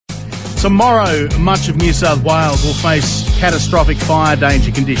Tomorrow, much of New South Wales will face catastrophic fire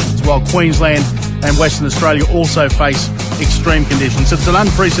danger conditions, while Queensland and Western Australia also face extreme conditions. It's an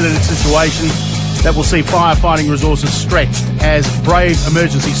unprecedented situation that will see firefighting resources stretched as brave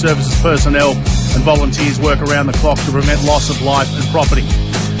emergency services personnel and volunteers work around the clock to prevent loss of life and property.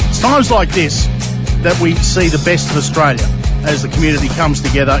 It's times like this that we see the best of Australia as the community comes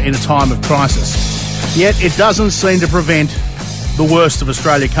together in a time of crisis. Yet it doesn't seem to prevent the worst of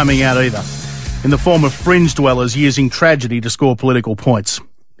Australia coming out either, in the form of fringe dwellers using tragedy to score political points.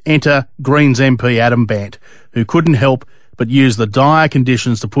 Enter Greens MP Adam Bandt, who couldn't help but use the dire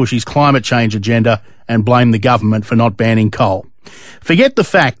conditions to push his climate change agenda and blame the government for not banning coal. Forget the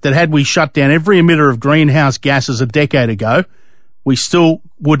fact that had we shut down every emitter of greenhouse gases a decade ago, we still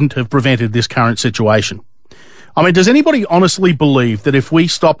wouldn't have prevented this current situation. I mean, does anybody honestly believe that if we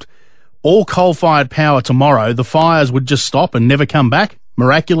stopped all coal-fired power tomorrow, the fires would just stop and never come back,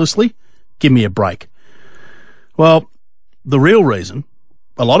 miraculously? Give me a break. Well, the real reason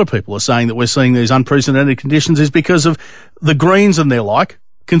a lot of people are saying that we're seeing these unprecedented conditions is because of the Greens and their like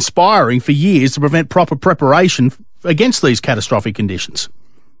conspiring for years to prevent proper preparation against these catastrophic conditions.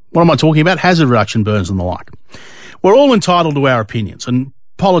 What am I talking about? Hazard reduction burns and the like. We're all entitled to our opinions, and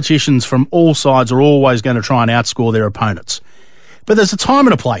politicians from all sides are always going to try and outscore their opponents. But there's a time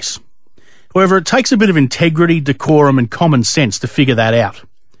and a place. However, it takes a bit of integrity, decorum and common sense to figure that out.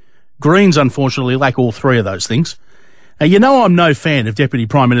 Greens, unfortunately, lack all three of those things. Now, you know I'm no fan of Deputy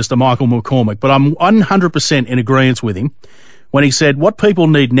Prime Minister Michael McCormack, but I'm 100% in agreeance with him when he said what people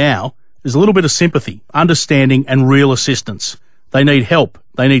need now is a little bit of sympathy, understanding and real assistance. They need help.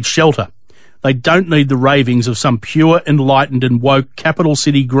 They need shelter. They don't need the ravings of some pure, enlightened and woke capital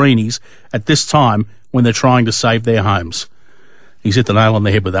city greenies at this time when they're trying to save their homes. He's hit the nail on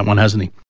the head with that one, hasn't he?